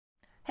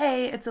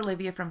Hey, it's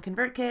Olivia from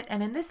ConvertKit,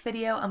 and in this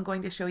video I'm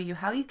going to show you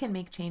how you can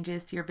make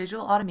changes to your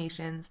visual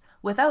automations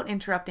without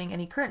interrupting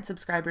any current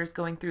subscribers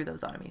going through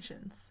those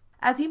automations.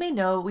 As you may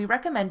know, we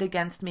recommend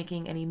against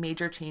making any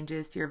major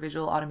changes to your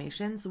visual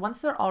automations once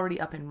they're already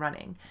up and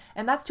running,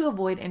 and that's to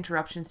avoid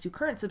interruptions to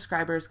current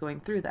subscribers going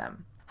through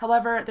them.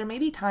 However, there may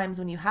be times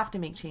when you have to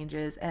make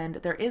changes, and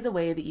there is a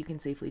way that you can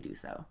safely do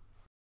so.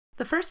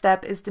 The first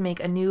step is to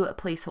make a new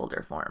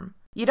placeholder form.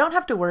 You don't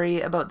have to worry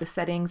about the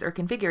settings or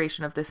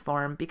configuration of this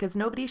form because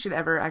nobody should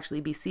ever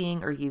actually be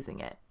seeing or using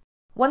it.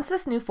 Once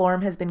this new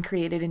form has been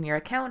created in your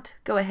account,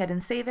 go ahead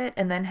and save it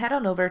and then head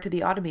on over to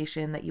the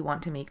automation that you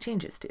want to make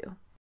changes to.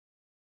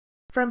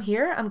 From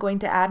here, I'm going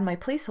to add my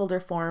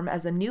placeholder form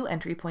as a new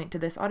entry point to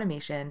this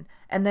automation,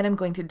 and then I'm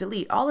going to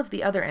delete all of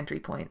the other entry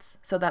points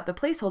so that the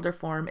placeholder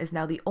form is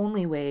now the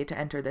only way to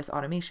enter this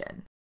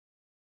automation.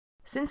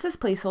 Since this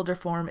placeholder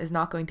form is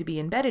not going to be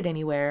embedded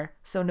anywhere,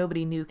 so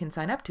nobody new can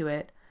sign up to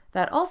it,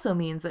 that also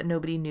means that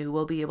nobody new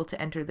will be able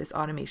to enter this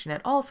automation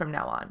at all from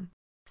now on.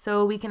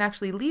 So we can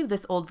actually leave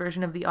this old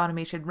version of the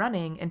automation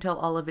running until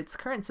all of its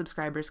current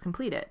subscribers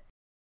complete it.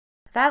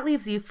 That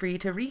leaves you free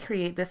to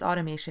recreate this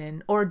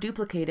automation or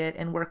duplicate it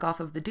and work off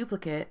of the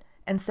duplicate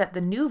and set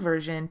the new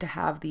version to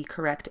have the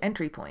correct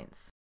entry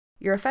points.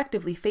 You're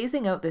effectively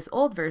phasing out this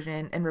old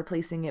version and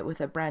replacing it with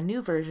a brand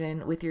new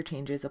version with your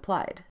changes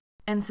applied.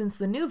 And since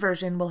the new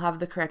version will have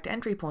the correct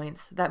entry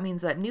points, that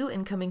means that new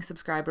incoming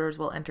subscribers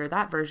will enter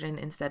that version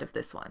instead of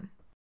this one.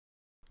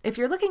 If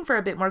you're looking for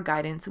a bit more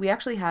guidance, we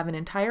actually have an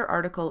entire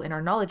article in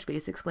our knowledge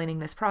base explaining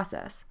this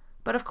process.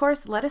 But of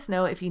course, let us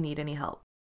know if you need any help.